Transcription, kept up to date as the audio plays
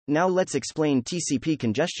Now let's explain TCP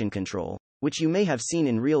congestion control, which you may have seen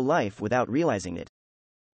in real life without realizing it.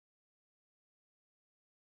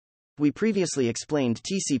 We previously explained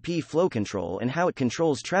TCP flow control and how it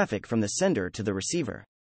controls traffic from the sender to the receiver.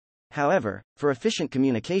 However, for efficient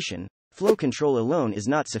communication, flow control alone is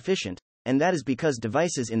not sufficient, and that is because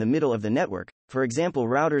devices in the middle of the network, for example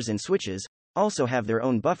routers and switches, also have their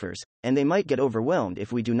own buffers, and they might get overwhelmed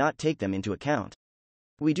if we do not take them into account.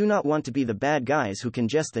 We do not want to be the bad guys who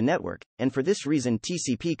congest the network, and for this reason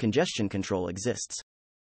TCP congestion control exists.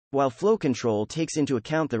 While flow control takes into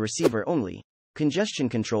account the receiver only, congestion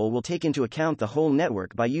control will take into account the whole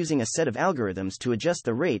network by using a set of algorithms to adjust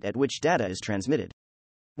the rate at which data is transmitted.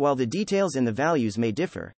 While the details and the values may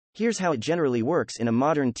differ, here's how it generally works in a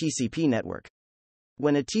modern TCP network.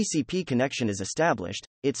 When a TCP connection is established,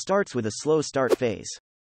 it starts with a slow start phase.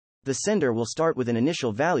 The sender will start with an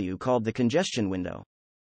initial value called the congestion window.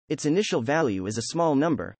 Its initial value is a small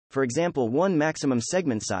number, for example one maximum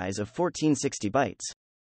segment size of 1460 bytes.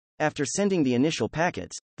 After sending the initial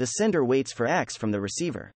packets, the sender waits for ACKs from the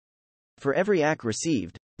receiver. For every ACK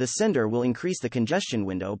received, the sender will increase the congestion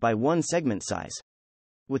window by one segment size.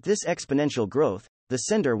 With this exponential growth, the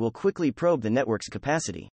sender will quickly probe the network's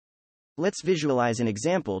capacity. Let's visualize an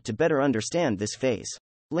example to better understand this phase.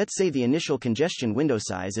 Let's say the initial congestion window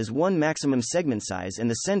size is one maximum segment size and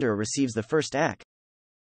the sender receives the first ACK.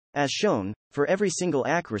 As shown, for every single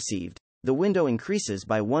ACK received, the window increases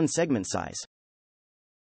by one segment size.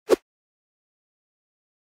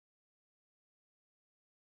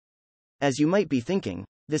 As you might be thinking,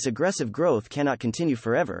 this aggressive growth cannot continue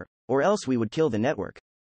forever, or else we would kill the network.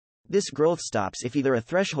 This growth stops if either a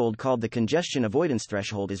threshold called the congestion avoidance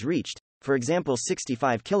threshold is reached, for example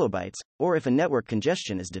 65 kilobytes, or if a network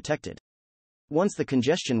congestion is detected. Once the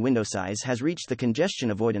congestion window size has reached the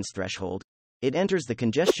congestion avoidance threshold, it enters the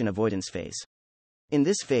congestion avoidance phase. In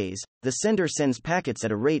this phase, the sender sends packets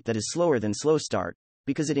at a rate that is slower than slow start,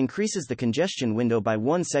 because it increases the congestion window by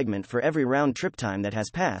one segment for every round trip time that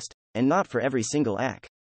has passed, and not for every single ACK.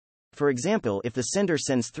 For example, if the sender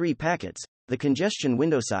sends 3 packets, the congestion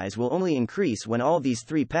window size will only increase when all these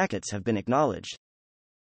 3 packets have been acknowledged.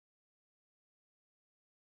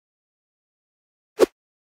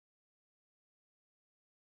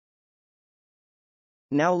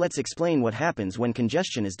 Now let's explain what happens when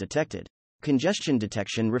congestion is detected. Congestion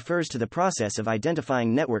detection refers to the process of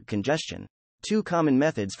identifying network congestion. Two common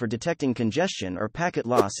methods for detecting congestion are packet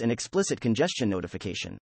loss and explicit congestion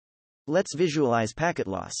notification. Let's visualize packet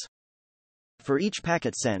loss. For each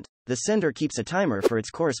packet sent, the sender keeps a timer for its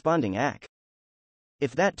corresponding ACK.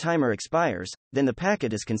 If that timer expires, then the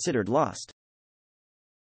packet is considered lost.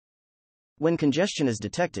 When congestion is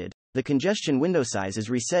detected, the congestion window size is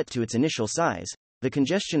reset to its initial size, the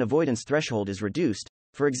congestion avoidance threshold is reduced,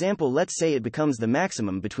 for example let's say it becomes the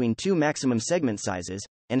maximum between 2 maximum segment sizes,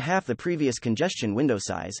 and half the previous congestion window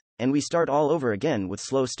size, and we start all over again with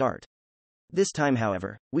slow start. This time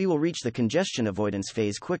however, we will reach the congestion avoidance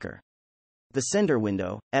phase quicker. The sender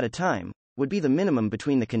window, at a time, would be the minimum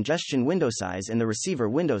between the congestion window size and the receiver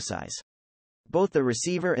window size. Both the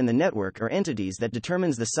receiver and the network are entities that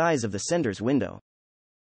determines the size of the sender's window.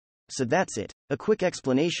 So that's it, a quick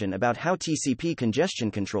explanation about how TCP congestion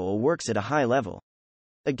control works at a high level.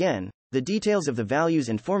 Again, the details of the values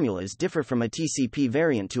and formulas differ from a TCP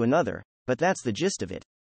variant to another, but that's the gist of it.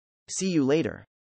 See you later.